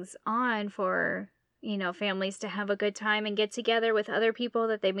things on for, families to have a good time and get together with other people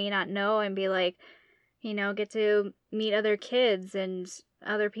that they may not know, and be like, get to meet other kids and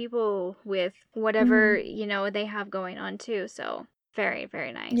other people with whatever, they have going on too. So very,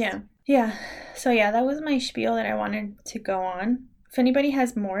 very nice. Yeah. So that was my spiel that I wanted to go on. If anybody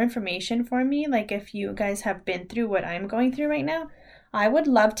has more information for me, like if you guys have been through what I'm going through right now, I would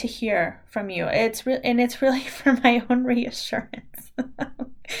love to hear from you. It's really for my own reassurance.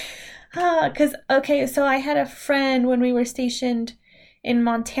 So I had a friend when we were stationed in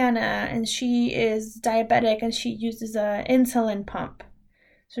Montana, and she is diabetic, and she uses a insulin pump.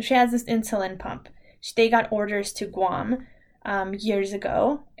 So she has this insulin pump. They got orders to Guam years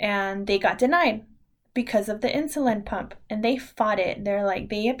ago, and they got denied because of the insulin pump, and they fought it.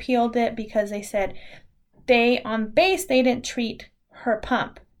 They appealed it because they said on base they didn't treat her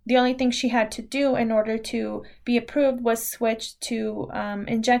pump. The only thing she had to do in order to be approved was switch to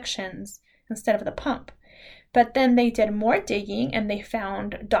injections instead of the pump. But then they did more digging, and they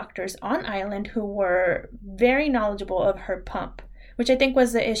found doctors on island who were very knowledgeable of her pump, which I think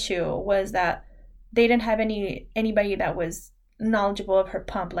was the issue, was that they didn't have anybody that was knowledgeable of her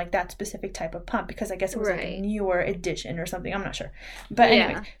pump, like that specific type of pump, because I guess it was like a newer edition or something. I'm not sure. But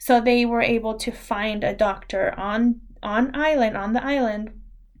anyway, so they were able to find a doctor on the island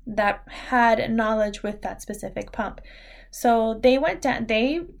that had knowledge with that specific pump. So they went down,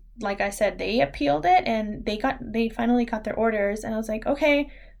 like I said, they appealed it, and they finally got their orders, and I was like, okay,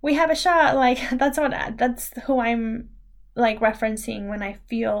 we have a shot. Like that's who I'm like referencing when I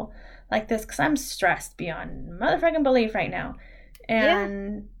feel like this, because I'm stressed beyond motherfucking belief right now.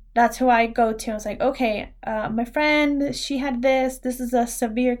 And that's who I go to. I was like, okay, my friend, she had this is a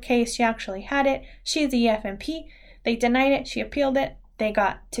severe case. She actually had it. She's EFMP. They denied it. She appealed it. They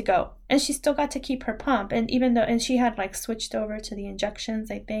got to go, and she still got to keep her pump. And and she had like switched over to the injections,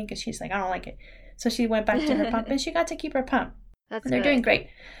 I think, and she's like, I don't like it, so she went back to her pump, and she got to keep her pump. And they're doing great.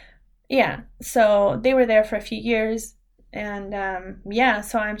 So they were there for a few years, and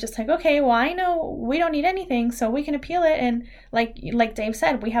so I'm just like, okay, well, I know we don't need anything, so we can appeal it, and like Dave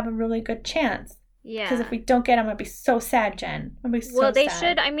said, we have a really good chance. Because if we don't get them, I'd be so sad, Jen. I'd be so sad. Well, they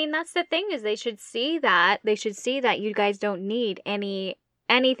should. I mean, that's the thing, is they should see that. They should see that you guys don't need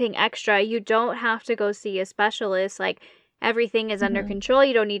anything extra. You don't have to go see a specialist. Like, everything is under control.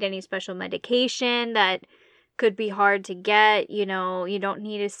 You don't need any special medication that could be hard to get. You don't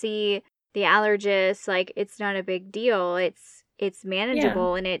need to see the allergist. Like, it's not a big deal. It's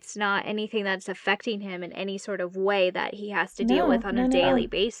manageable, and it's not anything that's affecting him in any sort of way that he has to deal with on a daily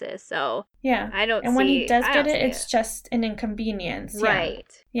basis. So I don't. And when he does get it, it's just an inconvenience,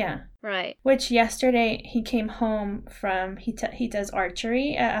 right? Yeah, right. Which yesterday he came home from he does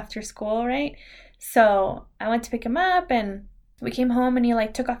archery after school, right? So I went to pick him up, and we came home, and he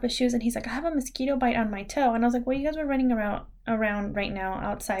like took off his shoes, and he's like, I have a mosquito bite on my toe. And I was like, well, you guys were running around right now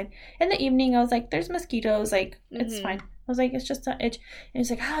outside in the evening. I was like, there's mosquitoes, like it's fine. I was like, it's just an itch. And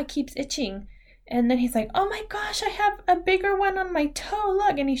he's like, it keeps itching. And then he's like, oh my gosh, I have a bigger one on my toe,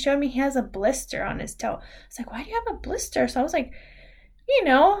 look. And he showed me he has a blister on his toe. I was like, why do you have a blister? So I was like,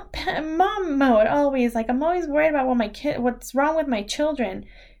 mom mode always. Like, I'm always worried about what's wrong with my children.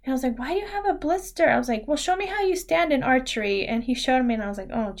 And I was like, why do you have a blister? I was like, well, show me how you stand in archery. And he showed me, and I was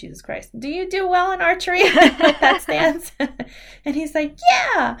like, oh, Jesus Christ. Do you do well in archery with that stance? And he's like,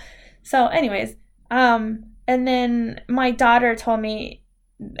 yeah. So anyways, and then my daughter told me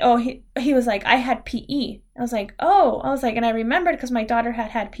he was like, I had PE. I was like, oh. I was like, and I remembered because my daughter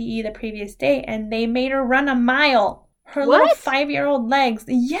had PE the previous day, and they made her run a mile. Her little 5-year-old legs.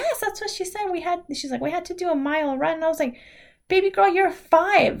 Yes, that's what she said. She's like, we had to do a mile run. And I was like, baby girl, you're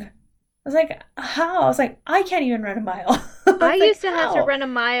 5. I was like, how? I was like, I can't even run a mile. I used to have to run a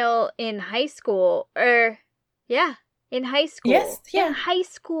mile in high school. In high school. Yes, yeah. In high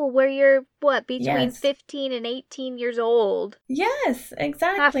school, where you're, between 15 and 18 years old. Yes,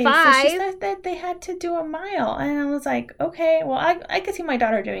 exactly. Not 5. So she said that they had to do a mile. And I was like, okay, well, I could see my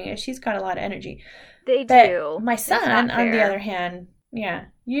daughter doing it. She's got a lot of energy. They but do. My son, on the other hand, yeah,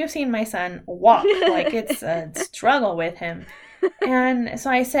 you've seen my son walk. Like, it's a struggle with him. And so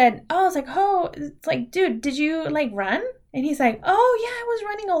I said, it's like, dude, did you, like, run? And he's like, oh, yeah, I was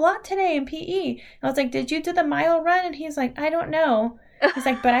running a lot today in PE. I was like, did you do the mile run? And he's like, I don't know. He's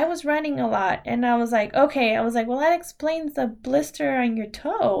like, but I was running a lot. And I was like, okay. I was like, well, that explains the blister on your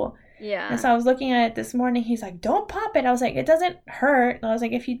toe. Yeah. And so I was looking at it this morning. He's like, don't pop it. I was like, it doesn't hurt. I was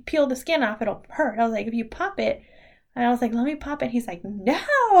like, if you peel the skin off, it'll hurt. I was like, if you pop it. And I was like, let me pop it. He's like, no.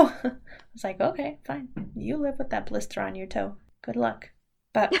 I was like, okay, fine. You live with that blister on your toe. Good luck.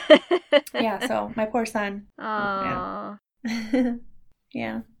 But yeah, so my poor son. Aww. Yeah.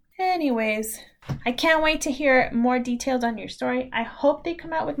 Yeah. Anyways, I can't wait to hear more details on your story. I hope they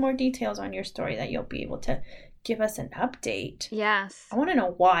come out with more details on your story that you'll be able to give us an update. Yes. I want to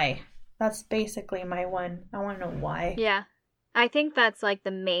know why. That's basically my one. I want to know why. Yeah. I think that's like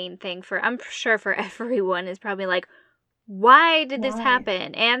the main thing I'm sure for everyone is probably like, why did this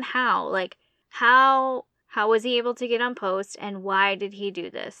happen and how? Like, how was he able to get on post and why did he do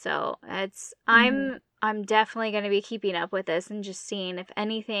this? So I'm definitely going to be keeping up with this and just seeing if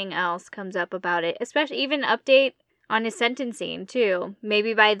anything else comes up about it, especially even an update on his sentencing too.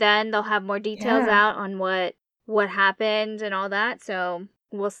 Maybe by then they'll have more details out on what happened and all that. So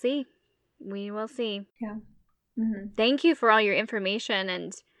we'll see. We will see. Yeah. Mm-hmm. Thank you for all your information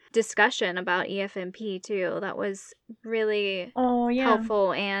and discussion about EFMP too. That was really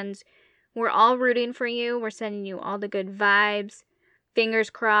helpful, and we're all rooting for you. We're sending you all the good vibes.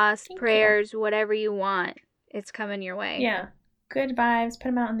 Fingers crossed, prayers, whatever you want. It's coming your way. Yeah. Good vibes. Put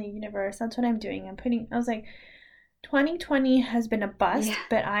them out in the universe. That's what I'm doing. I was like, 2020 has been a bust,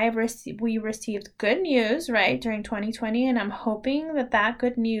 but we received good news, right, during 2020, and I'm hoping that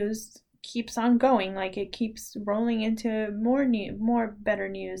good news keeps on going. Like, it keeps rolling into more better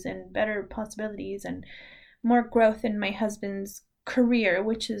news and better possibilities and more growth in my husband's career,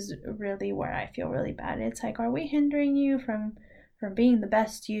 which is really where I feel really bad. It's like, are we hindering you from being the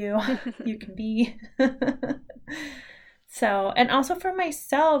best you can be? So, and also for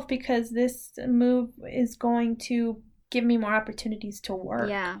myself, because this move is going to give me more opportunities to work.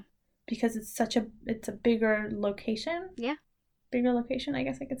 Yeah. Because it's a bigger location. Yeah. Bigger location, I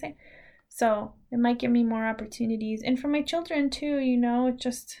guess I could say. So it might give me more opportunities. And for my children too,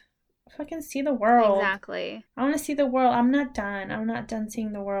 just fucking see the world. Exactly. I want to see the world. I'm not done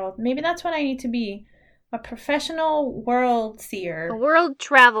seeing the world. Maybe that's what I need to be. A professional world seer. A world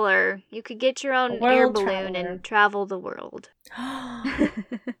traveler. You could get your own air balloon and travel the world.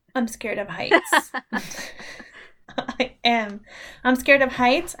 I'm scared of heights. I am. I'm scared of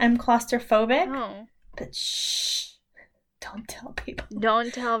heights. I'm claustrophobic. Oh. But shh. Don't tell people.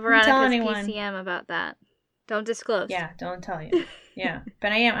 Don't tell Veronica's PCM about that. Don't disclose. Yeah, don't tell you. Yeah,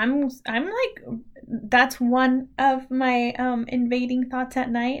 but I am. I'm like, that's one of my invading thoughts at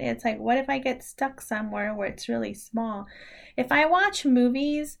night. It's like, what if I get stuck somewhere where it's really small? If I watch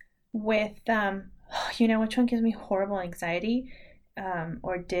movies with, which one gives me horrible anxiety,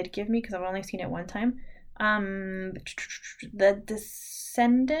 or did give me because I've only seen it one time. The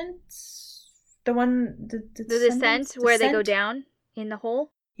Descendants, the Descent, where they go down in the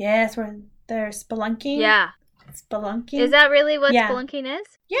hole. Yes, where they're spelunking. Yeah. Spelunking. Is that really what spelunking is?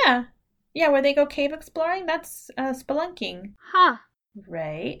 Yeah. Yeah, where they go cave exploring, that's spelunking. Huh.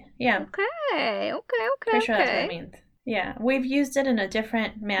 Right. Yeah. Okay. Pretty sure that's what it means. Yeah. We've used it in a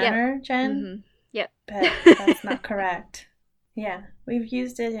different manner, Jen. Mm-hmm. Yep. But that's not correct. Yeah. We've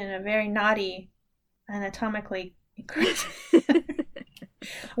used it in a very naughty, anatomically incorrect.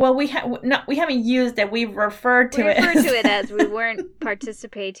 Well, we haven't used it. We've referred to it. We referred to it as we weren't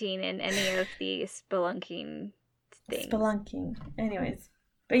participating in any of the spelunking things. Spelunking. Anyways.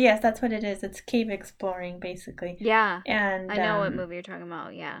 But yes, that's what it is. It's cave exploring, basically. Yeah. And I know what movie you're talking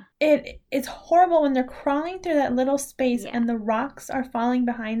about, yeah. It's horrible when they're crawling through that little space and the rocks are falling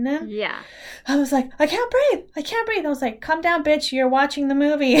behind them. Yeah. I was like, I can't breathe. I was like, calm down, bitch. You're watching the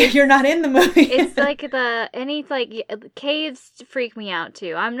movie. You're not in the movie. It's like caves freak me out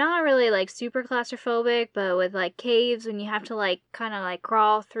too. I'm not really like super claustrophobic, but with like caves when you have to like kind of like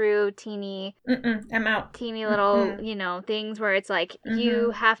crawl through teeny I'm out. Teeny little, you know, things where it's like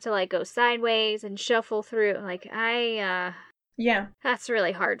you have to like go sideways and shuffle through. Like yeah. That's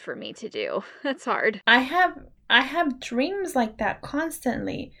really hard for me to do. That's hard. I have dreams like that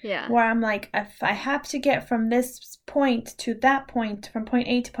constantly. Yeah. Where I'm like, if I have to get from this point to that point, from point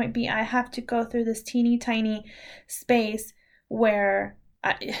A to point B, I have to go through this teeny tiny space where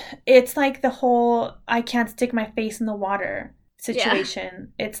it's like the whole I can't stick my face in the water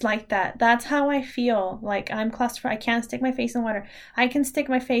situation. Yeah. It's like that. That's how I feel. Like I'm claustrophobic. I can't stick my face in the water. I can stick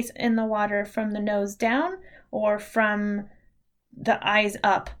my face in the water from the nose down or from the eyes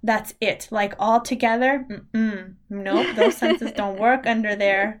up. That's it. Like all together. Nope. Those senses don't work under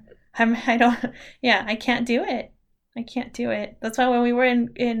there. I can't do it. I can't do it. That's why when we were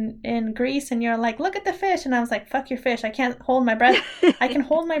in Greece and you're like, look at the fish. And I was like, fuck your fish. I can't hold my breath. I can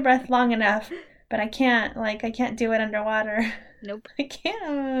hold my breath long enough, but I can't do it underwater. Nope. I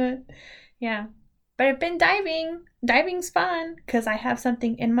can't. Yeah. But I've been diving. Diving's fun because I have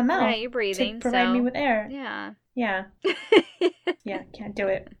something in my mouth. Yeah, you're breathing. To provide me with air. Yeah. Yeah. Yeah, can't do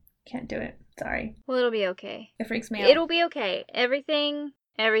it. Can't do it. Sorry. Well, it'll be okay. It freaks me out. It'll be okay. Everything's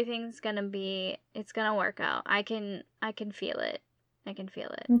it's gonna work out. I can feel it. I can feel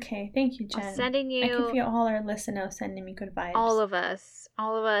it. Okay, thank you, Jen. I'm sending you. I can feel all our listeners sending me good vibes. All of us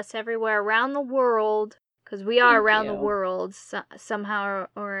everywhere around the world, because we are around the world somehow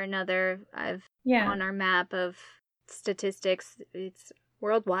or another. On our map of statistics, it's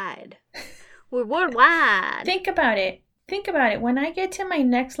worldwide. We're worldwide. Think about it. When I get to my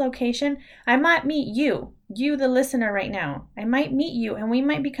next location, I might meet you, the listener right now. I might meet you and we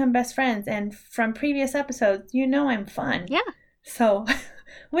might become best friends. And from previous episodes, you know I'm fun. Yeah. So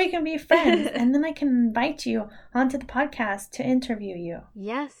we can be friends. And then I can invite you onto the podcast to interview you.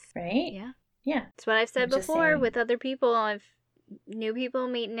 Yes. Right? Yeah. Yeah. That's what I've said before with other people. I've new people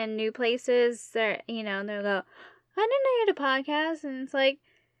meeting in new places. They'll go, I didn't know you had a podcast. And it's like,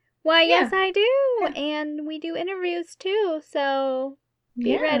 why, yes, I do. Yeah. And we do interviews too. So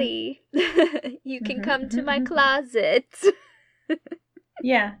be ready. You can come to my closet.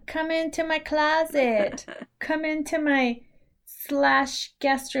 Yeah. Come into my closet. Come into my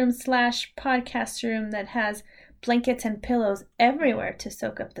 /guest room /podcast room that has blankets and pillows everywhere to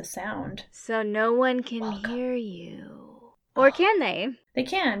soak up the sound. So no one can hear you. Or can they? They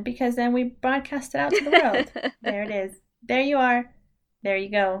can, because then we broadcast it out to the world. There it is. There you are. There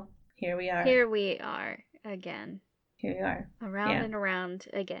you go. Here we are. Here we are again. Here we are. Around and around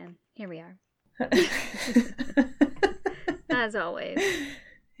again. Here we are. As always.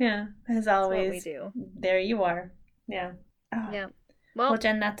 Yeah, as always. That's what we do. There you are. Yeah. Oh. Yeah. Well,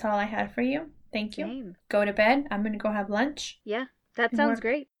 Jen, that's all I had for you. Thank you. Same. Go to bed. I'm going to go have lunch. Yeah, that sounds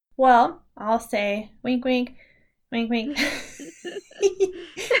great. Well, I'll say wink, wink, wink, wink. Wink,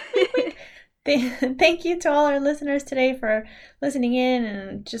 wink. Thank you to all our listeners today for listening in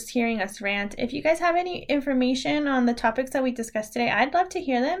and just hearing us rant. If you guys have any information on the topics that we discussed today, I'd love to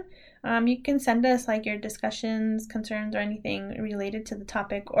hear them. You can send us like your discussions, concerns, or anything related to the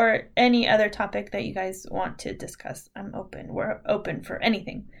topic or any other topic that you guys want to discuss. I'm open. We're open for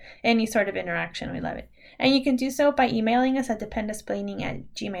anything, any sort of interaction. We love it. And you can do so by emailing us at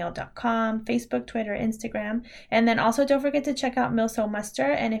dependusplaining@gmail.com, Facebook, Twitter, Instagram. And then also don't forget to check out Milso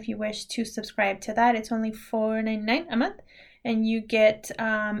Muster. And if you wish to subscribe to that, it's only $4.99 a month. And you get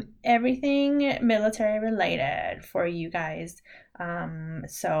everything military related for you guys.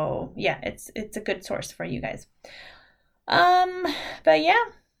 So yeah, it's a good source for you guys. But yeah,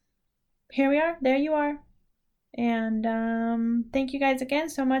 here we are. There you are. And thank you guys again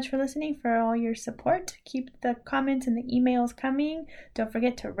so much for listening, for all your support. Keep the comments and the emails coming. Don't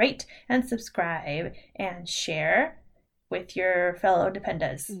forget to rate and subscribe and share with your fellow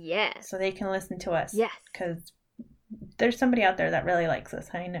Dependas. Yes. So they can listen to us. Yes. Because there's somebody out there that really likes us.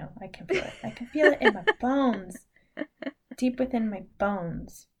 I know. I can feel it. I can feel it in my bones. Deep within my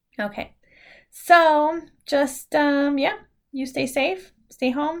bones. Okay. So just, you stay safe.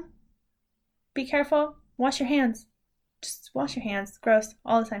 Stay home. Be careful. Wash your hands. Just wash your hands. Gross.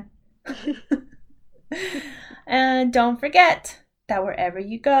 All the time. And don't forget that wherever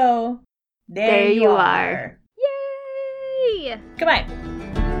you go, there you are. Yay! Goodbye.